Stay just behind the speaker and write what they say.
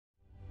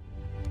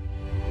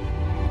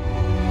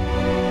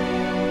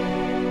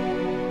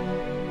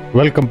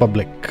Welcome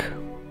public.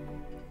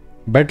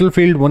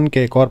 Battlefield 1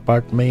 के एक और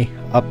पार्ट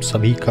में आप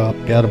सभी का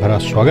प्यार भरा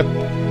स्वागत।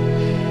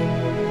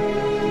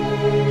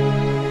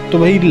 तो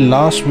भाई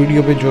लास्ट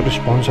वीडियो पे जो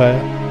रिस्पॉन्स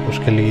आया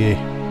उसके लिए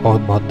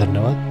बहुत बहुत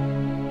धन्यवाद।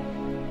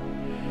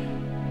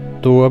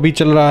 तो अभी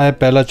चल रहा है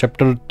पहला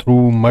chapter through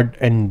mud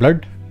and blood.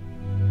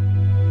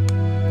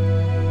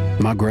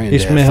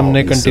 इसमें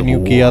हमने कंटिन्यू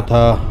किया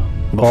था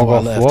फॉग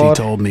ऑफ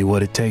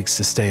वॉर।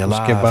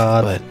 उसके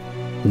बाद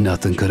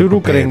शुरू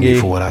करेंगे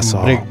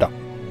breakdown.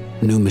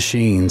 New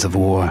machines of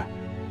war,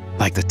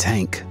 like the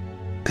tank,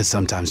 could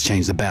sometimes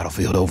change the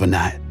battlefield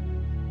overnight.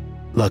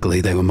 Luckily,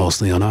 they were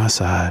mostly on our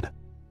side.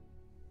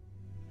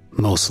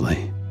 Mostly.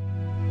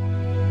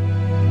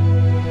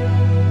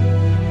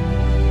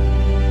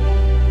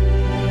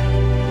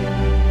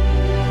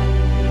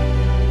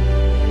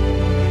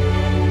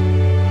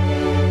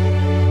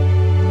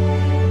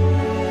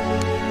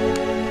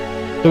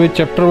 तो ये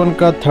चैप्टर 1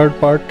 का थर्ड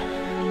पार्ट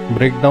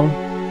ब्रेकडाउन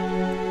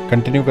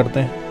कंटिन्यू करते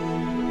हैं।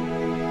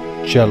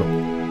 चलो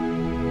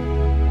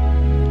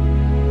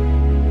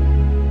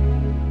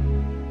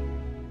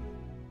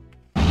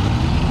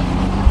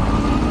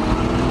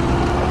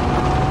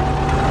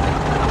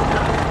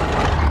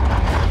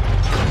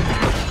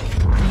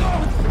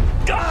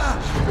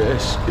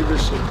Bess, give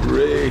us a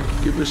break.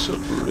 Give us a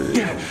break.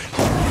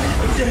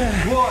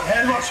 What,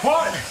 Hen? What's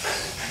what?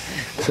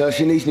 So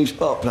she needs new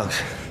spark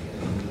plugs.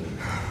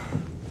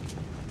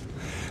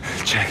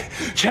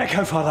 Check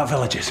how far that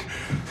village is.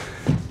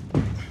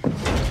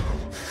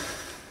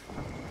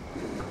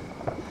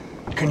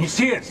 Can you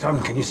see it, son?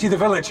 Can you see the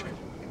village?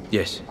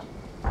 Yes.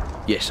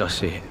 Yes, I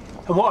see it.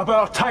 And what about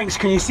our tanks?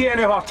 Can you see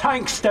any of our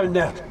tanks down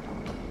there?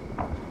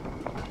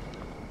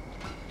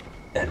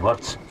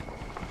 Edwards?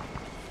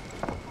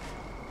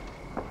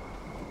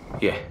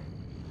 Yeah.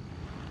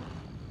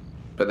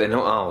 But they're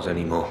not ours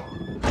anymore.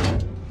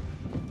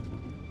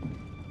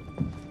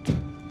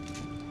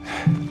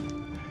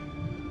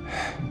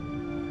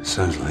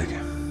 Sounds like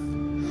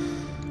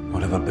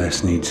whatever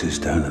Bess needs is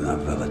down in that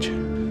village.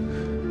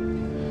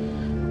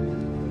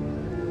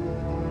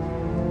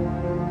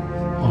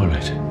 All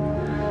right.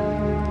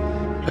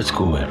 Let's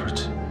go,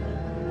 Edwards.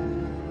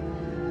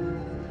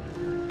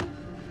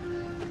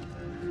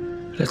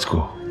 Let's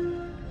go.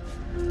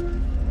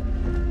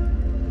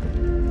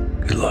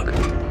 Good luck.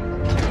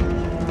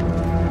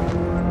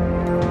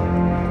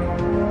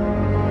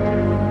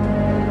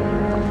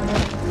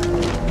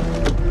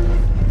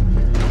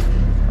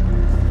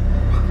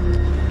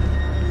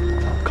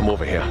 Come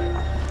over here.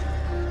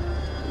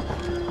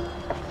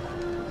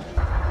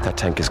 That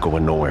tank is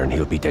going nowhere and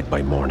he'll be dead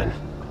by morning.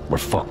 We're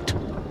fucked.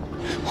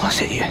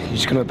 What's it you? You're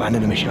just gonna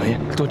abandon the mission, are you?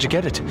 Don't you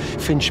get it?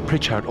 Finch,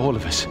 Pritchard, all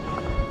of us.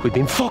 We've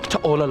been fucked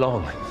all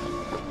along.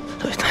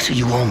 Look, if that's what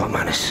you want,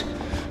 McManus,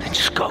 then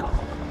just go.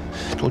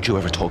 Don't you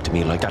ever talk to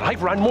me like that.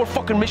 I've ran more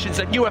fucking missions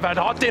than you have had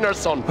hot dinner,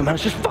 son.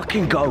 McManus, just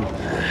fucking go.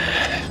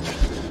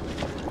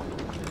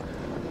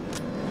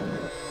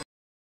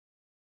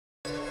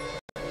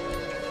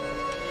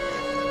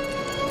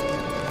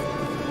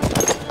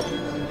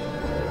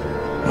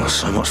 Oh,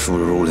 so much for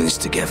we're all in this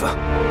together.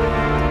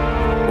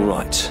 All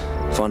right,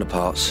 find the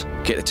parts,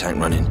 get the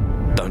tank running,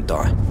 don't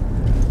die.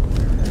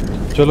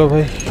 चलो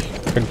भाई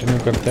continue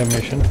करते हैं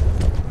mission.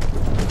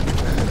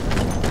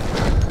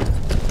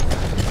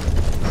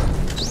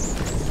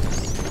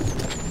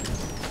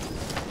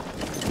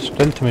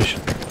 Stealth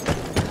mission.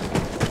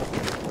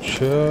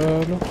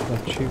 चलो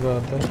अच्छी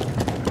बात है।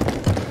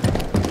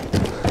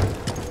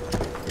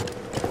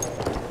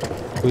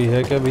 कोई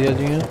है क्या भैया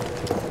जी यहाँ?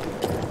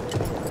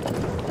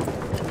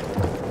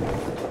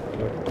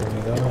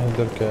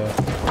 इधर क्या है?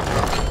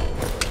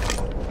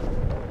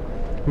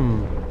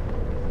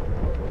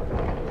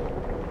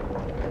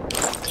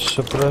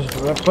 Suppressed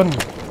weapon.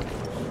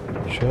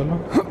 चलो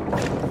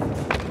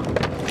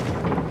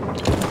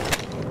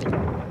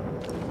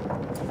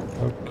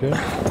ओके,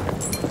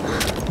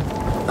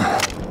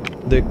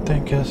 देखते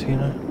हैं क्या सीन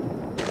है।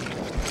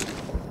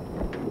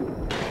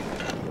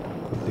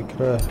 दिख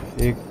रहा है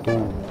एक दो।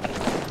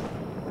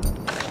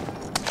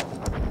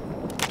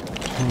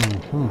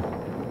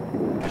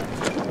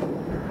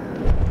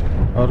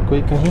 और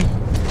कोई कहीं?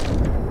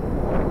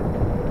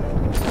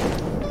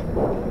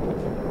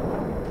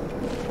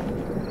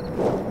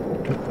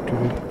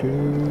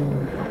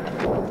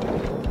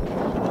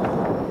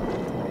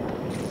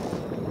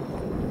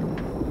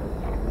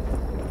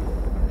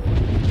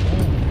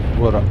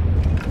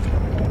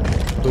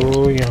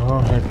 तो यहाँ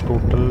है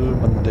टोटल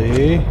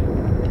बंदे।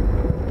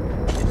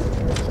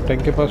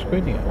 टैंक के पास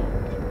कोई नहीं है।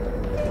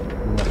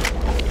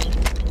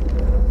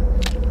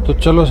 तो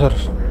चलो सर,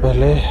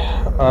 पहले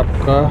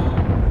आपका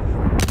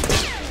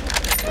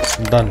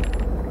डन।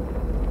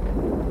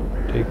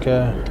 ठीक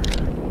है,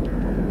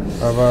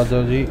 अब आ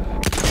जाओ जी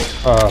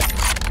आप।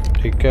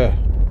 ठीक है,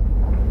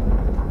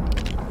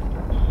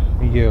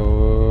 ये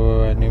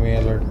एनिमी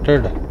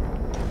अलर्टेड।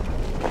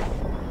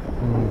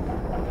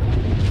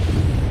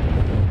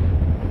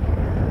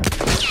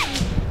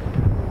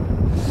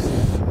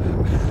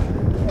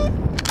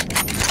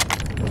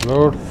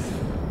 Lord.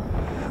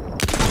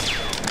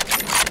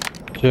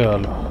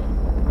 चलो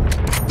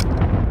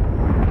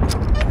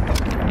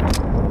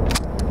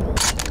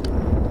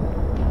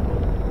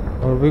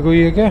और भी कोई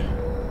है क्या?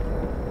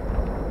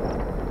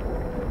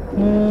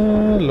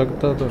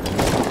 लगता तो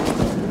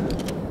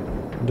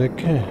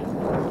देखें।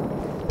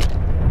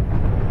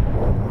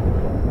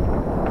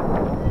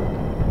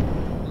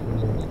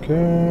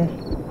 ओके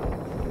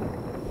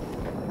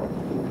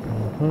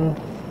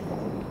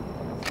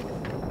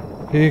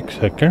एक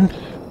सेकंड।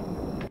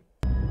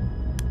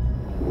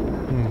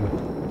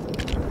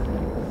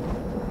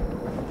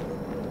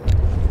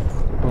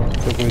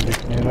 तो कोई दिख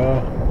नहीं रहा।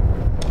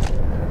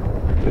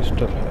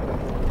 पिस्टल है।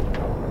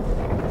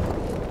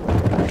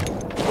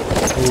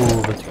 ओ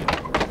बच गया।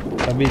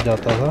 अभी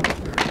जाता था।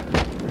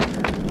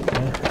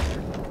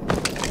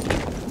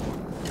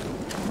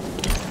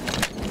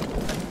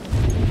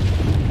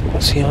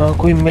 बस यहाँ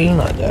कोई मिल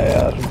ना जाए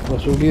यार,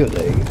 वसूली हो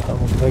जाएगी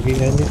खामखा की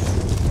कहनी।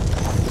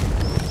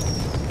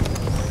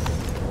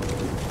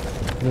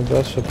 मेरे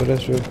पास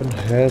सप्रेस वेपन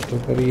है तो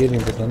पर ये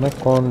नहीं पता ना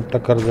कौन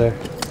टक्कर जाए।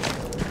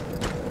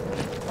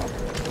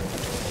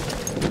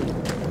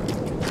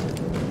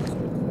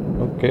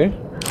 ओके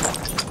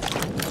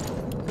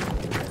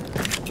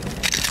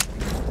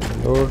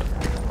लोड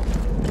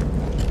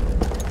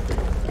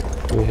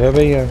कोई है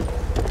भैया?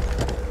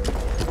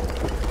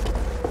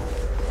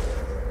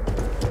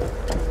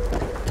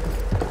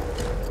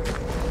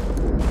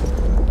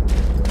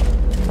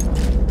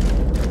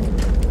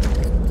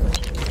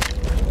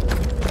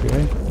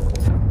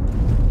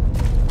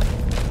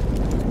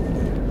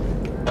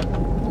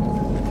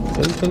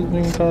 चल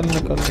निकाल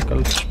निकाल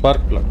निकाल।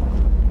 Spark plug.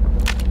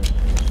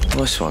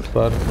 Nice one.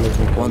 Spark plug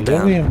निकाल One लिया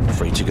भी down, हमने।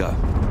 free to go.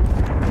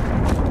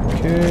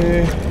 ओके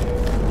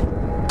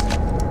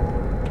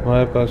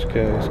हमारे पास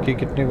क्या है? इसकी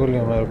कितनी गोली?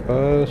 हमारे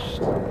पास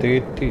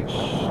 33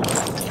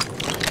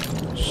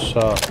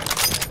 7।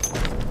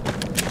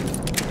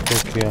 तो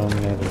किया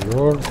हमने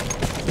रिलोड।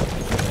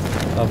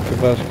 आपके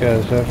पास क्या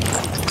है sir?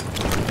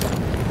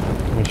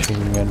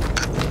 Machine gun.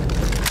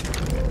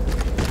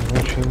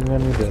 Machine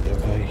gun भी दे दे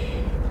भाई।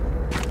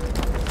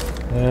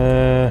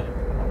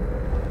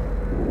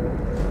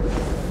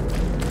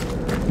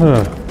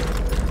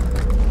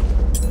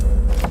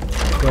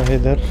 क्या है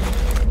इधर?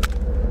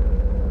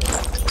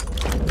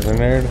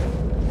 ग्रेनेड आ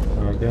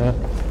गया।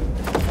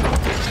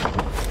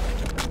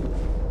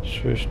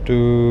 Switch to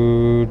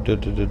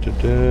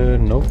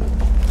know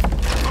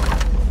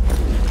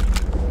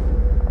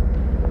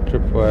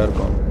trip wire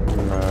बम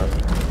ना।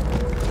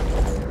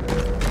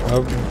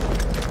 अब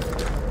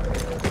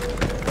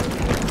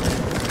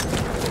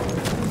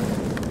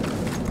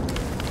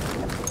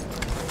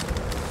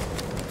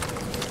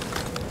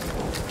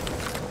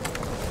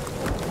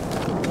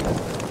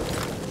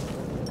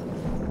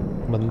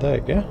बंदा है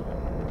क्या?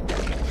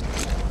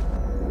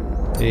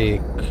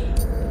 1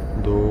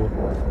 2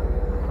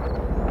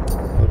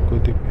 और कोई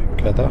दिख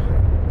क्या था?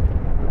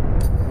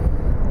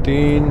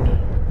 3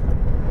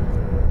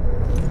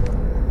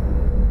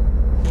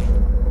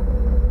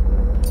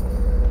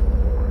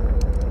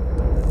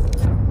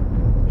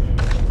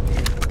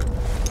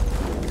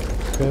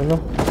 चलो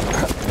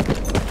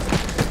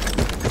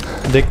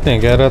देखते हैं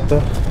क्या रहता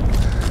है।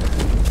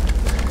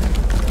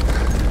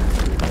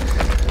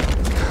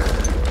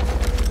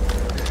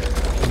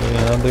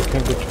 यहाँ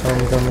देखें कुछ काम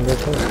का मिला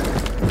था।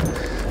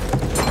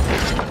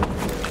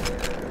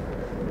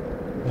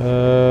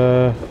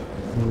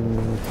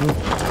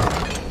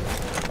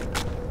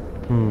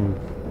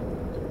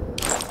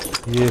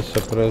 ये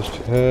सप्रेस्ड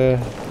है,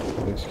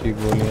 इसकी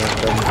गोलियां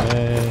कम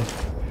हैं।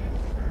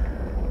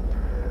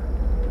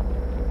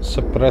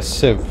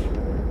 सप्रेसिव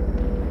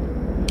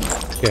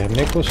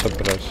कहने को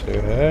सप्रेसिव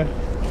है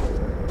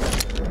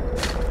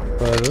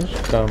पर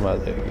काम आ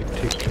जाएगी।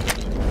 ठीक है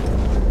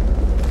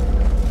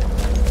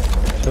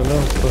चलो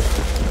तो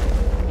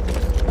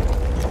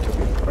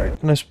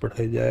ब्राइटनेस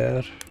बढ़ाई जाए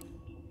यार।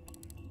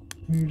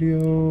 Video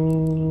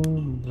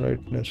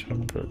brightness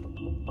 100।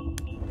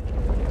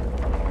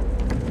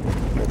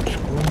 Let's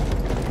go.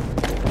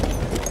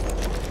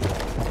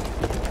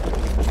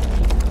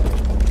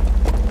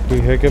 कोई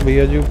है क्या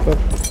भैया जी ऊपर?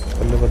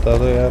 पहले बता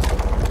दो यार,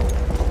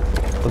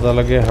 पता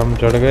लगे हम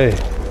चढ़ गए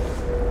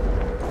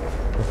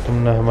तो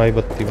तुमने हमारी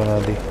बत्ती बना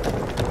दी।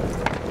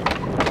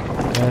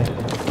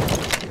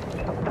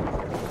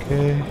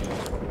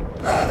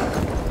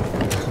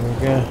 हो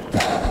गया।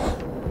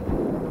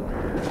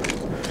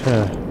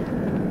 हाँ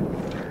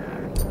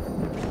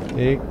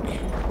 1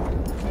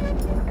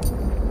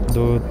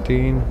 2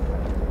 3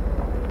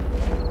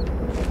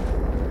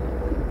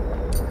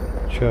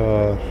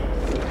 4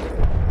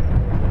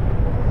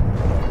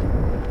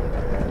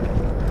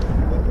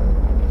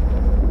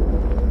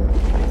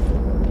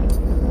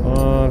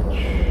 5।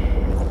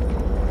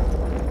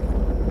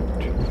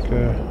 ठीक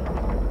है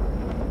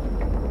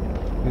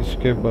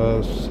इसके बाद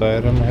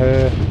सायरन है।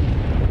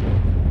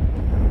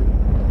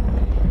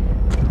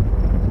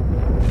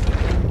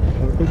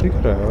 और कोई दिख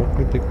रहा है? और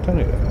कोई दिखता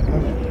नहीं रहा है।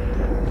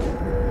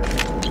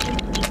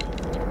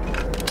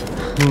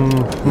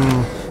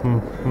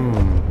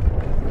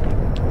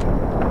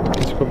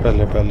 इसको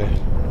पहले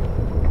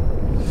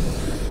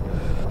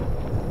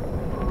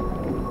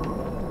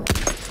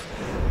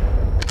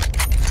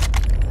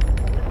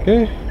ओके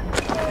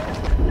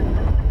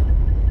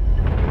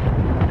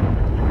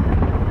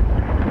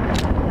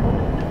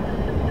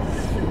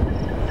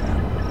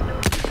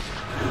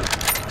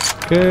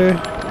ओके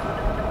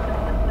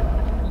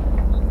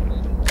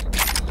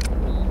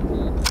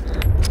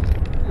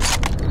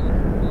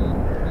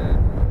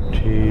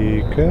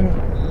ठीक है।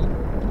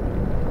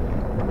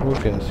 वो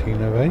क्या सीन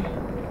है भाई?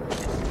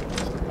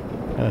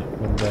 हाँ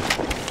बंदा।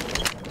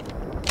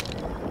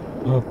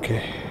 ओके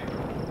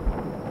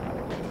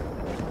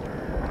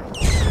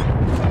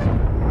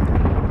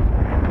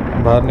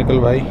बाहर निकल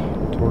भाई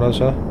थोड़ा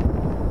सा।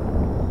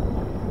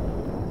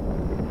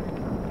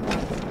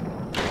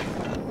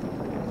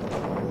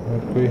 और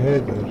कोई है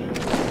इधर?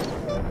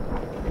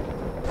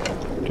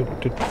 जब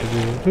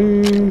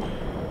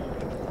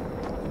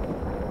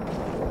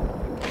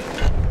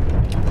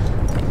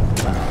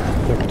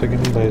तक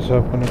इन भाई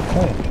साहब को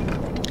निपटाए।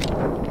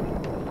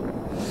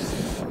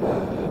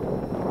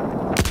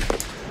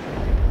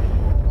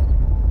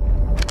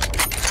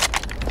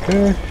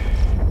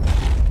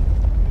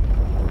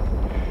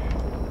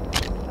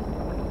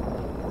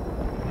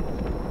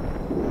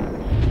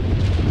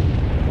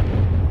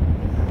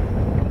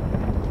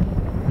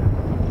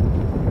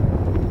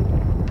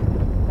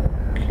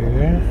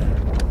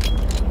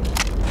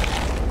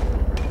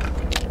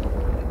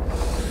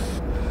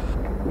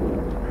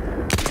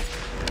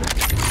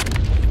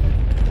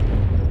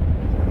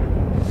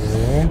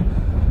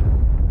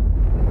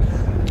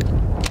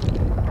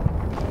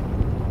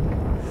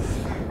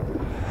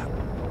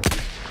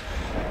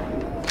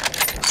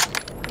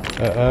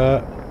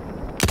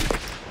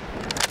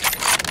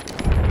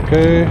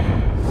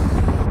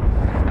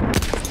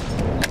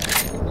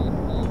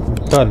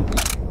 डन।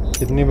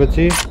 कितनी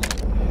बची?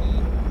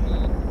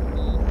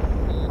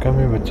 कम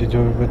ही बची, जो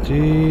भी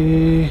बची।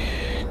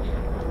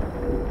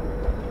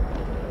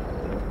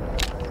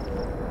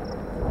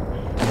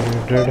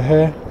 डेड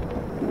है।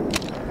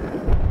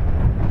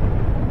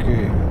 ओके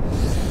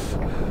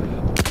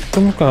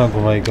तुम कहाँ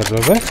घुमाई कर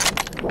रहे हो?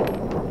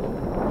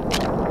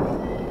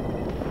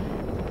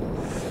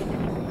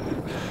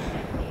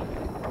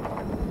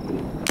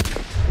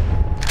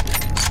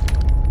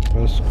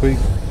 बस कोई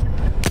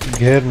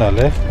घेर ना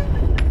ले।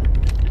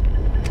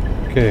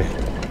 Okay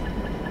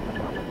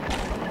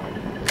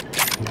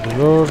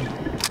load.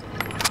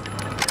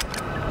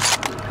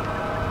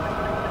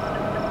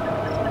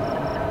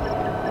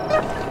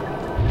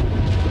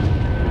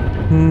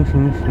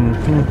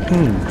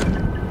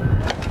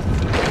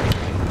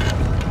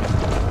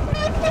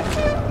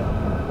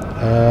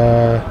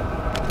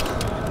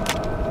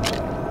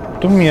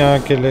 तुम यहाँ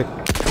के लिए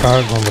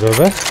कहाँ घूम रहे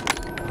हो?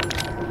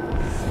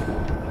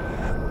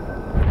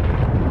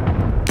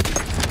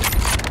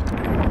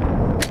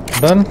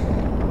 Done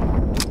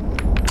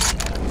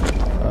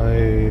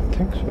I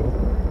think so.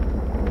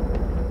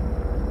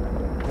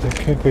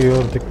 देखें कोई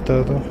और दिखता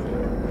है तो।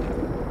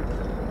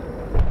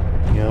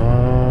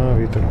 यहाँ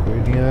अभी तक कोई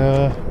नहीं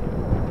आया,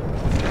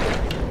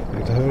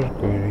 इधर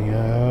कोई नहीं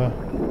आया।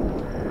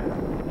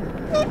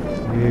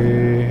 ये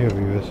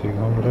अभी वैसे ही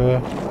घूम रहा है।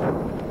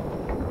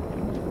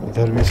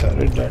 इधर भी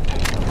सारे डेड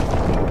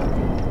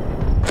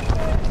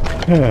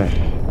हैं।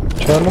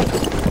 चलो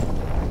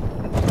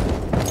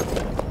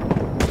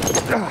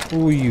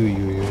कोई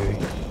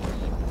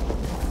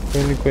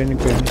नहीं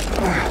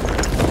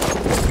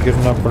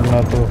गिरना पड़ना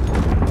तो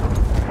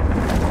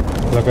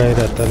लगा ही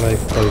रहता है,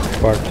 लाइफ का एक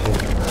पार्ट है।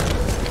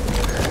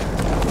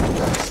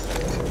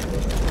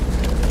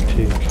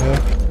 ठीक है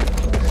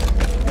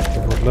तो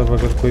मतलब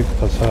अगर कोई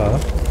फंसा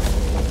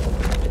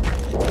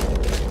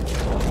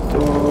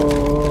तो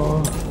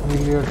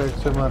मिली अटैक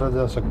से मारा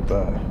जा सकता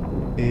है।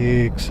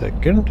 एक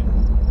सेकंड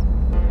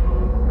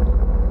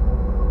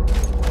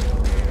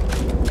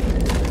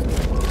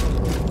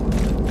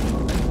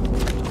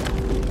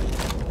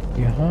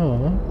यहाँ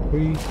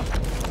कोई।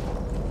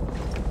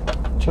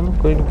 चलो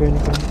कोई नहीं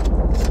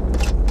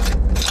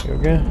हो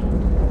गया।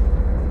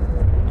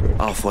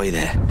 Halfway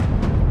there.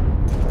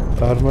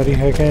 आर्मरी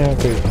है क्या यहाँ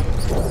कोई?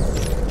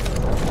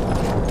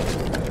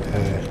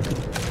 है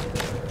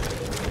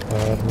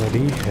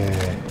आर्मरी है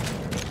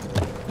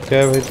क्या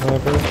है भाई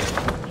तुम्हारे पास?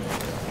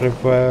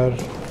 Prepare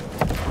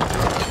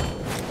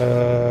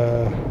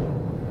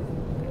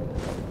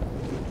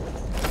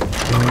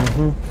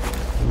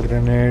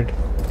grenade.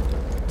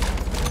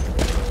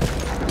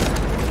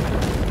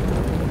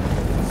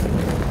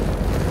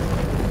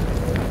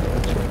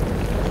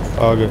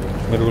 आ गया,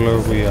 मेरे को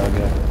लगा कोई आ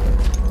गया।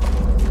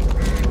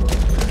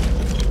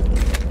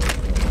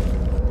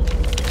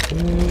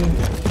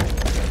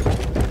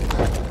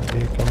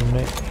 एक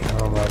हमने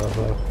यहाँ मारा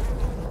था,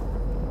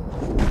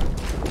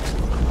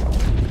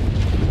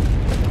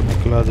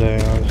 निकला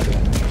जाएगा उसे।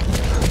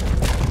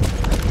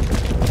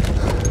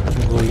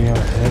 गोलियां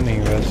हैं नहीं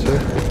वैसे,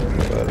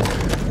 पर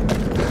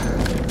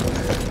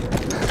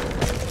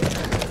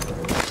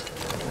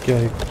क्या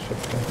ही कर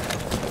सकते हैं।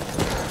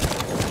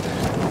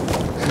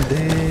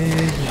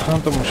 यहाँ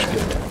तो मुश्किल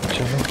है।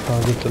 चलो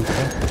आगे चलते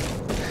हैं।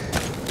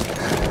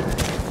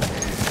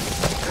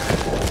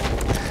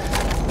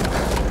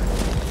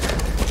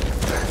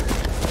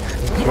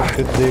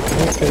 फिर देख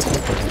लो कैसे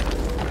करें।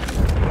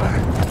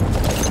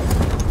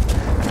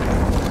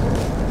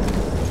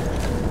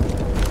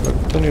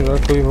 लग तो नहीं रहा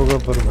कोई होगा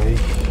पर भाई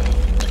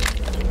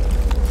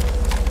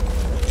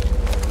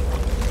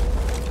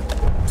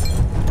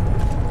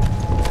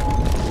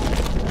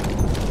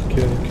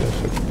क्या क्या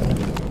सकता है।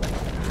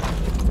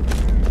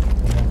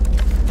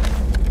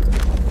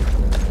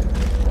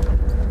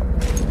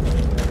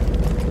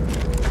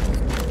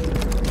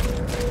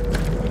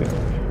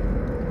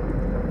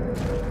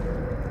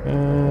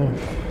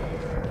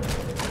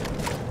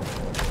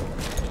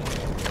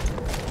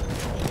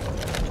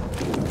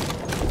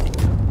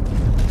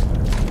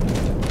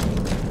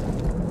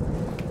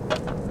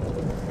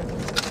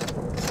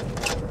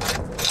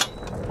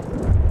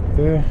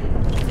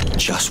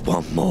 Just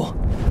one more.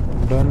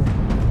 डन।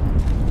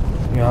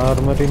 यहाँ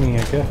आर्मर ही नहीं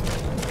है क्या?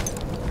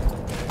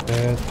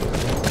 है तो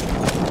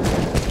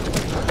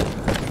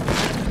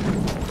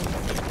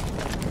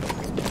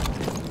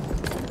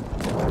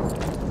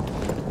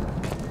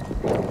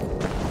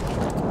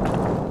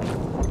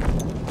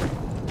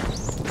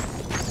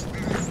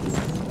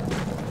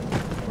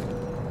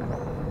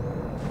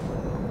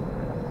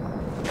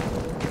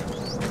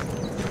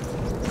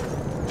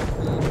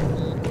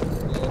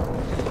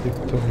दिख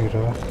तो नहीं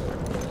रहा।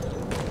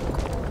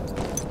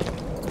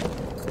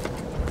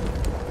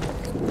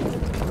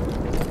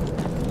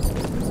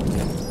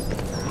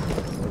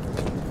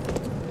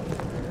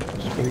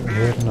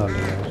 घेर ना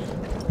ले यार।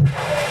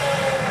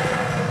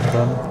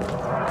 डन।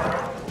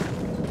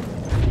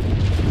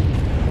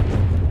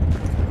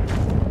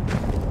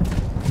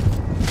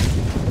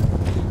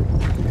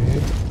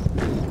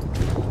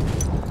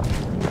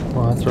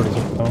 वहाँ चढ़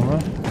सकता हूँ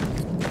मैं।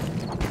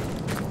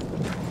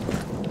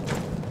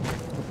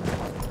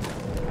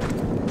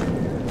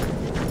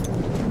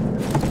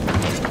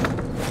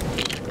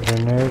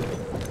 ग्रेनेड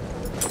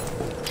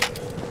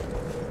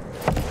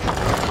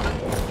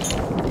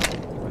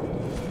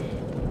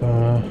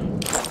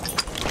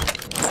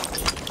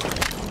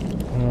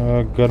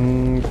गन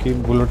की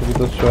बुलेट भी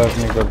तो स्वैप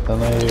नहीं करता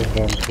ना ये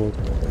रैमकोट।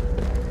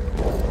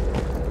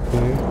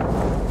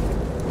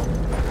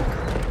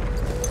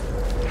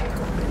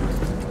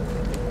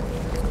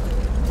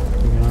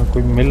 यहाँ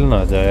कोई मिल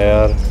ना जाए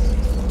यार।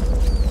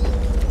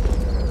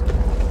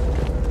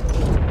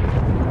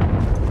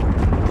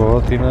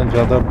 बहुत ही ना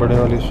ज़्यादा बड़े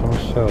वाली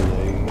समस्या हो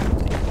जाएगी।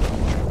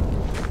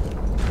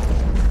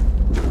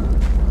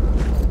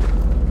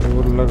 वो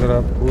लग रहा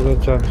पूरा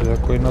चांस है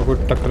कोई ना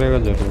कोई टकरेगा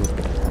जरूर।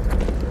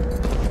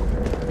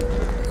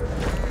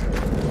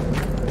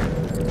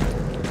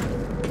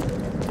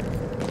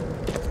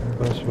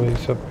 बस वही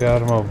सब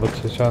प्यार मोहब्बत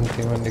से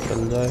शांति में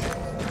निकल जाए।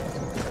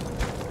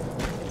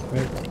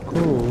 मेरे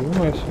को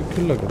ऐसे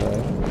क्यों लग रहा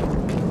है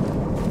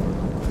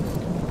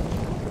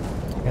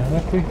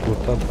यहाँ कोई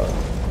होता था।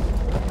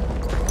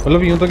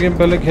 मतलब यूँ तो गेम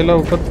पहले खेला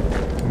ऊपर,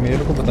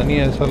 मेरे को पता नहीं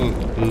ऐसा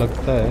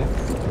लगता है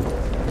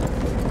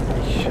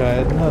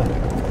शायद ना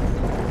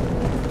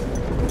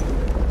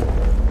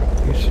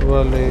इस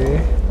वाले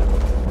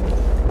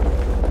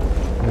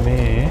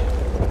में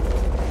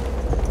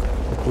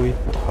कोई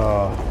था।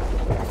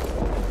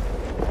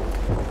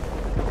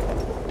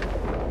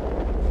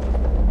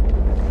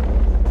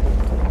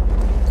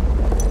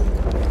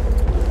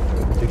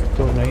 दिख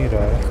तो नहीं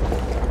रहा है।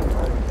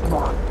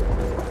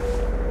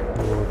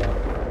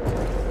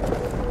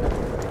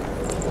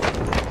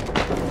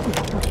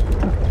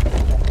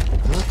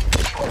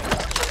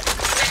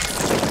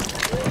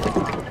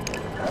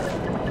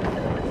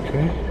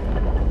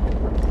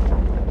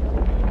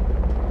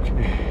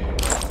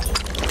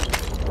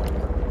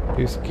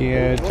 इसकी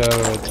है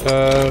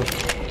 4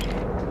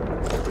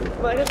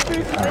 Meine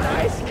Füße sind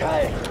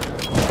eiskalt.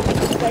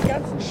 Der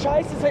ganzen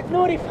Scheiße sind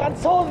nur die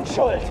Franzosen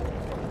schuld.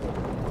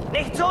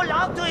 Nicht so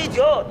laut, du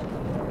Idiot!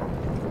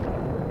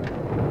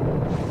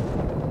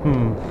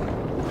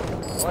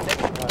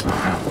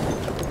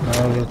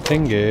 Now the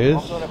thing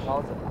is,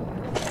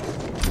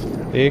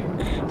 1,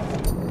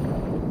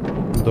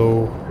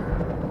 2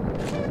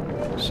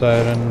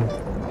 siren,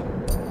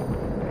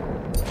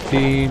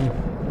 3,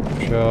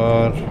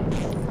 4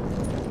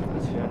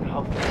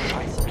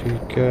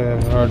 ठीक है।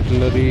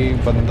 आर्टिलरी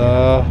बंदा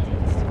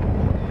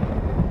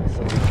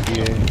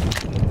देखिए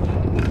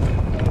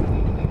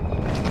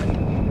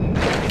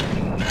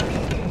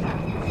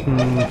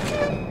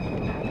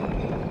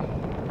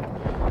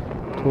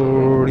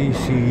थोड़ी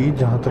सी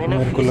जहाँ तक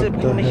मेरे को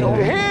लगता है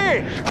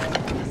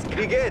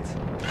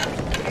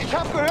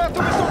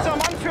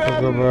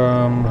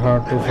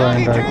hard to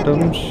find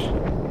items.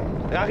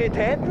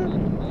 Raritäten?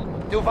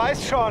 Du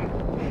weißt schon.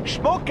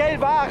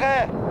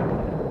 Schmugggelware.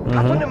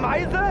 Hast du eine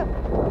Meise?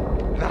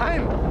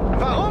 Nein.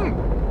 Warum?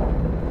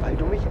 Weil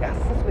du mich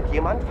erstens mit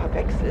jemandem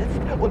verwechselst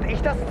und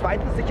ich das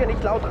zweitens sicher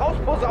nicht laut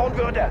rausposaunen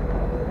würde.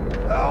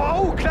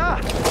 Oh, klar.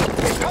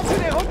 Komm zu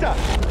dir runter.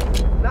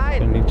 Nein.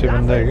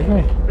 Lass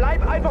es.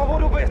 Bleib einfach, wo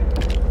du bist.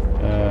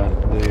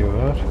 there you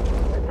are.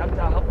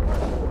 Verdammter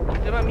Hauptmann.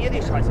 Immer mir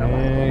die Scheiße.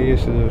 मैं ये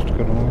suggest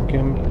करूँगा कि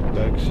हम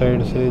back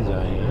side से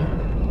जाएं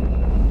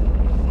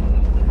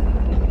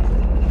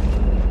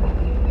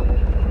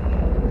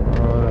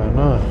और है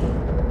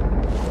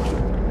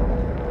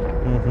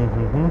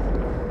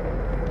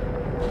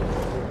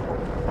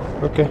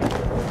okay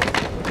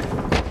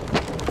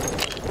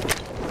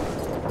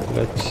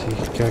let's see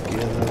क्या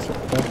किया जा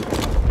सकता है।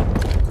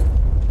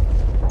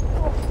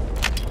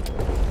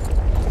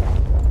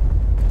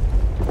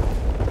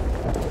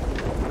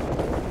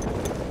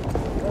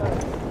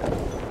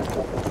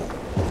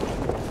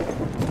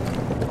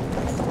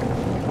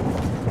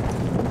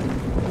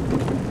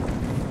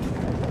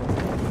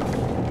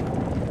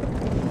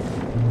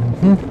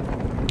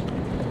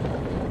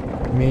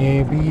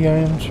 Maybe I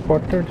am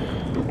spotted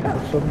or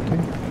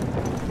something.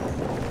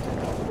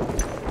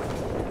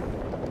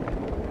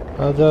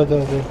 आजा आजा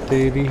आजा,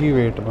 तेरी ही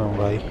वेट में हूँ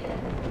भाई,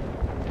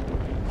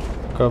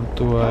 कब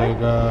तू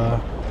आएगा।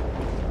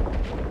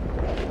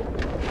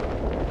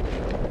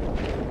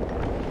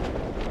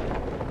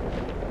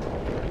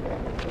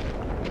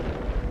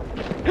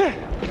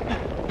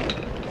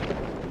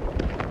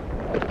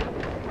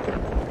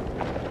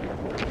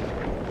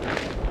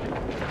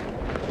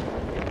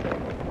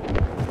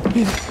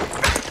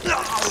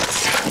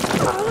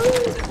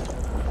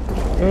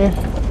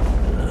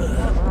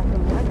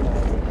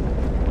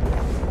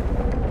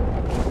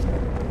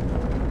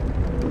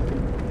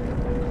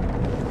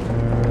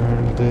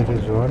 There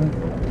is one.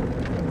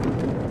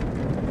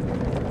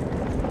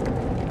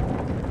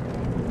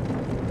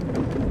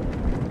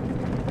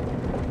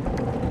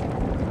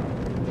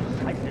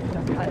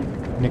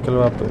 निकल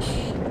वापस।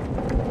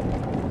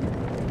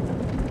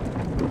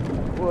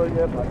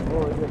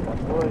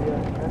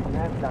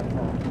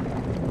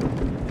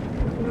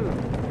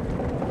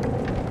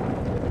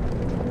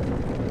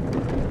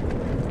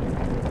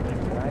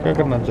 क्या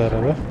करना चाह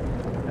रहा है?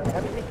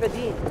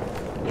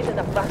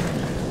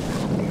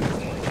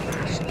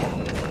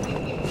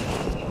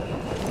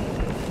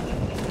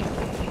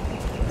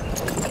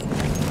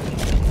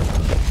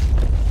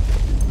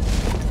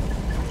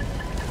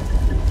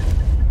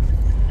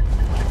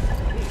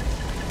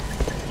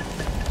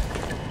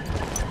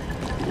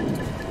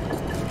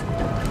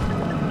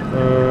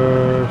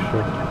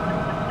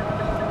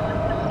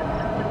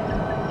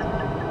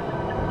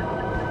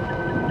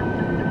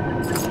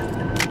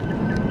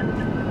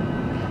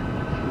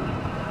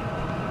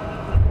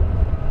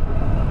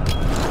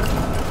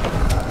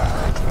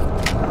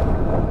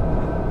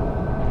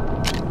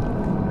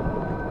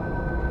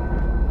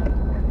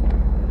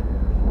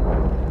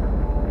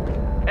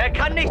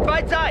 Kann nicht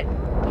weit sein.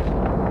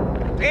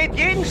 Dreht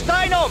jeden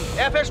Stein um.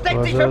 Er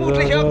versteckt sich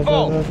vermutlich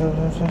irgendwo.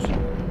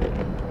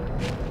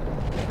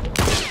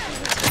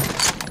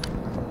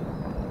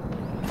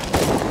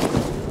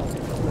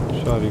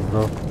 Sorry,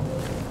 bro.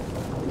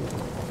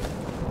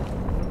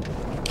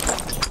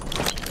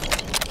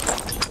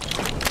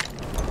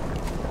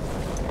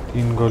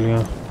 तीन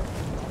गोलियां।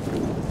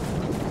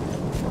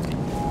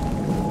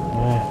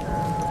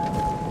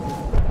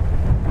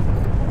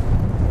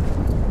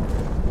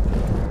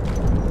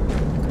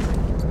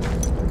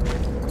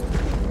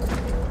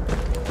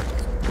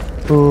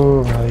 ओ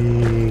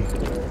भाई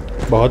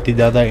बहुत ही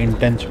ज़्यादा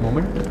इंटेंस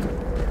मोमेंट।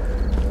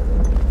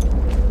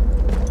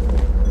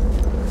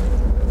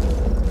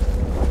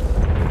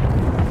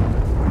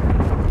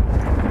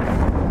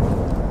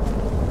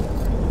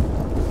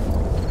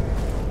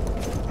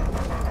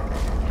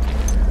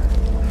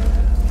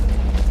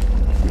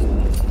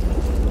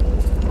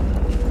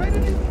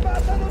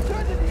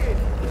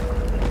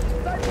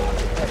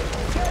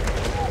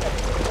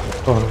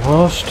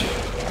 ऑलमोस्ट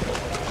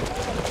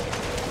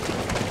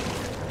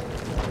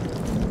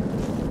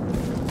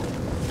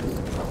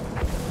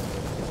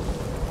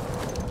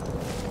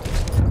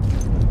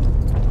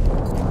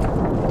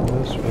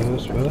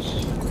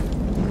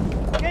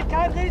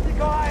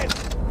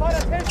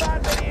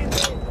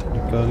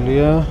निकाल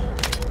लिया।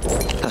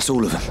 That's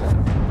all of them.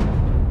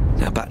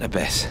 Now back to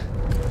Bess.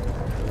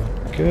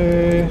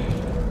 Okay.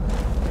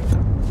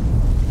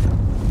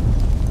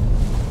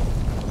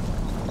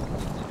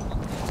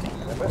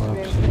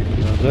 वापसी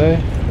आ जाए।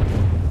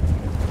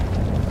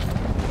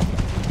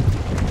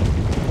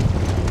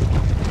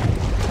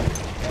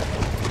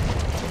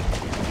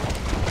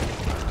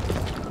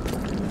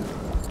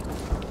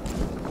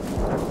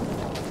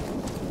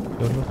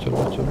 चलो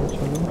चलो चलो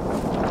चलो।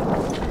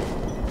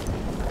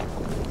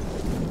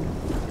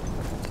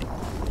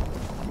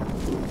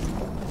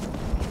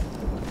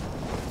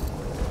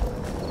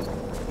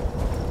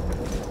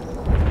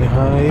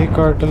 यहाँ एक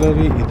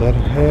आर्टिलरी इधर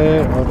है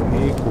और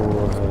एक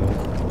वो है।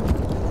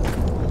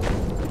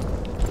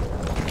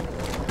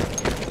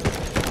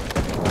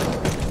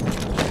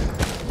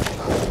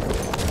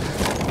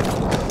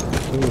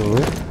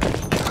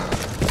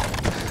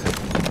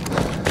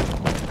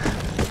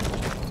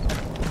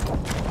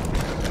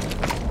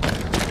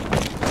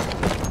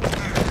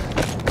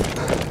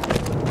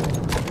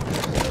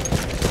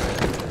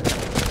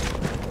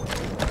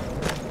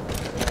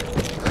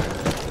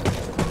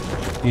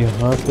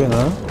 यहाँ पे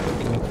ना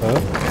क्या था,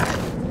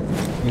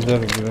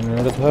 इधर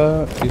ग्रेनेड था,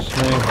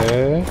 इसमें है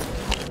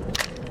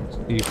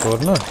C4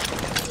 ना।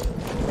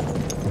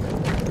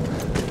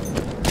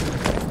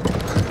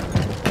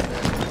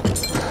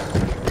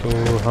 तो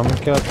हम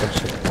क्या कर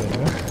सकते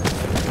हैं,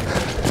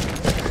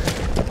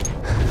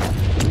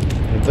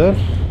 इधर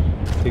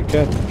ठीक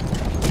है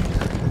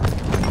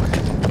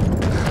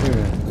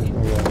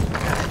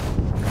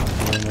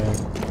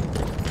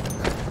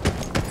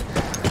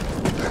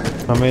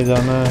हमें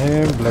जाना है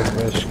ब्लैक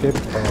बैश के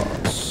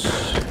पास।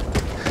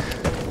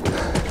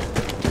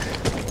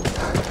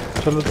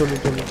 चलो चलो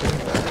चलो चलो।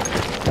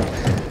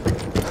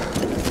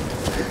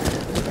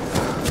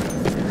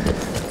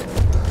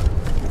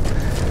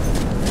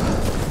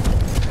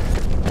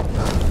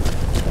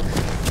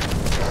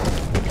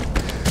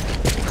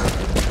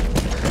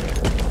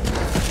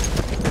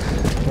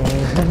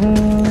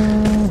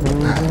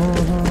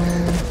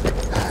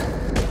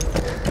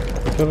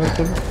 चलो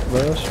चलो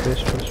बस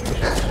बस बस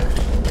बस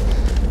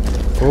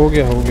हो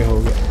गया हो गया हो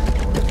गया।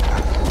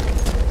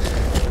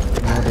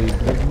 हमारी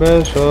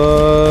बस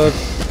और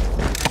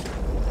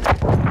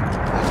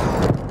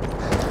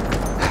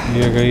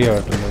ये गई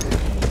आर्टिलरी।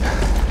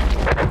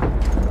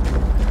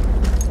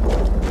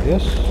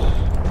 यस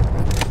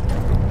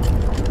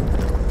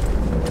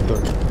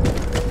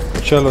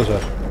चलो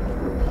सर।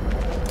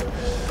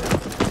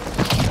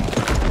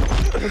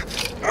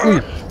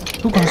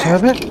 तू कहाँ से आया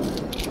बे?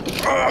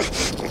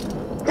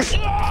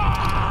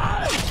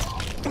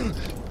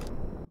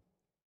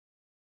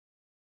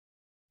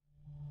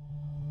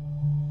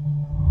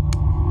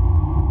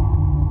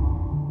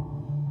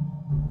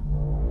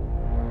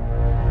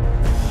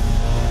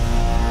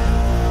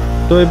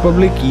 तो ये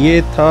पब्लिक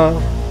ये था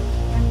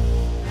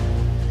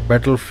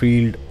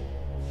बैटलफील्ड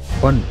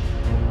 1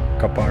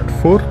 का पार्ट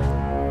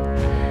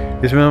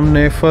 4। इसमें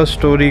हमने फर्स्ट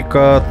स्टोरी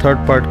का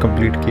 3rd पार्ट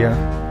कंप्लीट किया।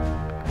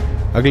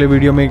 अगले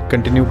वीडियो में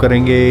कंटिन्यू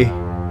करेंगे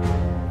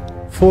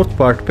 4th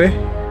पार्ट पे,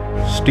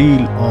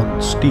 स्टील ऑन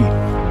स्टील।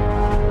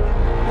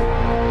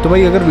 तो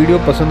भाई अगर वीडियो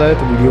पसंद आए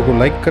तो वीडियो को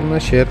लाइक करना,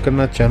 शेयर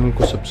करना, चैनल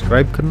को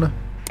सब्सक्राइब करना।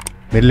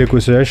 मेरे लिए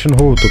कोई सजेशन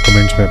हो तो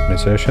कमेंट्स में अपने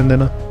सजेशन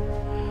देना।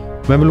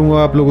 मैं मिलूंगा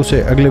आप लोगों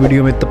से अगले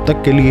वीडियो में। तब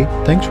तक के लिए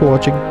thanks for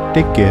watching,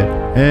 take care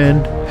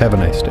and have a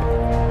nice day.